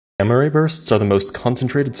Gamma ray bursts are the most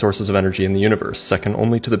concentrated sources of energy in the universe, second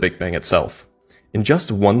only to the Big Bang itself. In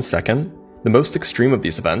just 1 second, the most extreme of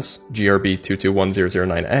these events, GRB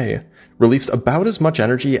 221009A, released about as much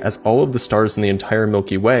energy as all of the stars in the entire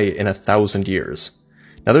Milky Way in 1,000 years.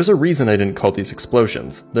 Now there's a reason I didn't call these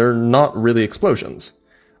explosions. They're not really explosions.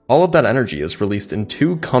 All of that energy is released in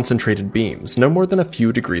 2 concentrated beams, no more than a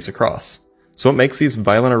few degrees across. So what makes these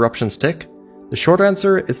violent eruptions tick? The short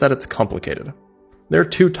answer is that it's complicated. There are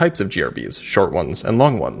 2 types of GRBs, short ones and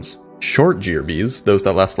long ones. Short GRBs, those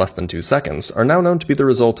that last less than 2 seconds, are now known to be the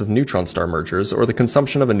result of neutron star mergers or the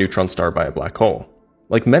consumption of a neutron star by a black hole.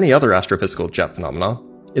 Like many other astrophysical jet phenomena,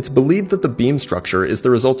 it's believed that the beam structure is the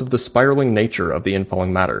result of the spiraling nature of the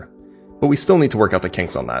infalling matter, but we still need to work out the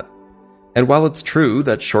kinks on that. And while it's true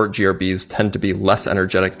that short GRBs tend to be less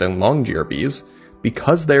energetic than long GRBs,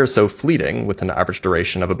 because they are so fleeting, with an average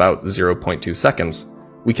duration of about 0.2 seconds,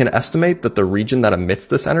 we can estimate that the region that emits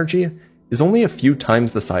this energy is only a few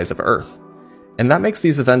times the size of Earth. And that makes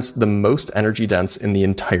these events the most energy dense in the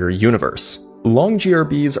entire universe. Long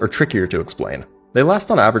GRBs are trickier to explain. They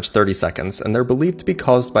last on average 30 seconds, and they're believed to be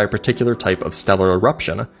caused by a particular type of stellar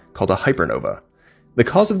eruption called a hypernova. The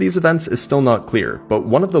cause of these events is still not clear, but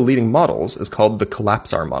one of the leading models is called the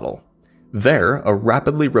collapsar model. There, a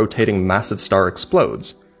rapidly rotating massive star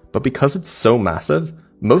explodes, but because it's so massive,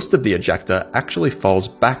 most of the ejecta actually falls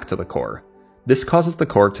back to the core. This causes the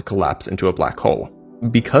core to collapse into a black hole.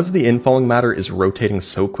 Because the infalling matter is rotating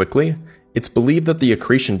so quickly, it's believed that the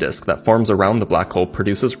accretion disk that forms around the black hole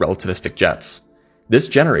produces relativistic jets. This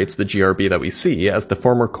generates the GRB that we see as the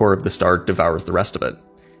former core of the star devours the rest of it.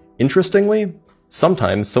 Interestingly,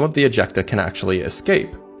 sometimes some of the ejecta can actually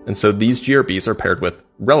escape, and so these GRBs are paired with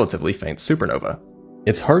relatively faint supernova.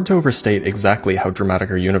 It's hard to overstate exactly how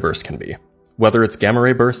dramatic our universe can be. Whether it's gamma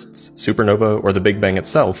ray bursts, supernova, or the Big Bang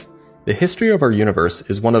itself, the history of our universe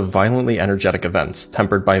is one of violently energetic events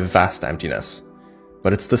tempered by vast emptiness.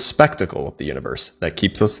 But it's the spectacle of the universe that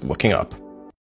keeps us looking up.